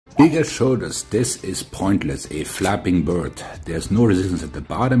Bigger shoulders, this is pointless, a flapping bird. There's no resistance at the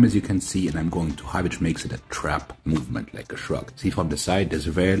bottom as you can see, and I'm going too high, which makes it a trap movement, like a shrug. See from the side, there's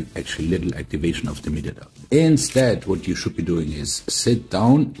very actually little activation of the medulla. Instead, what you should be doing is sit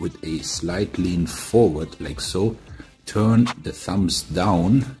down with a slight lean forward, like so. Turn the thumbs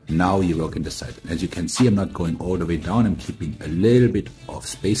down. Now you work in the side. As you can see, I'm not going all the way down. I'm keeping a little bit of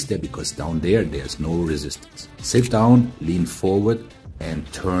space there because down there, there's no resistance. Sit down, lean forward, and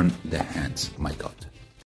turn the hands. Maik out.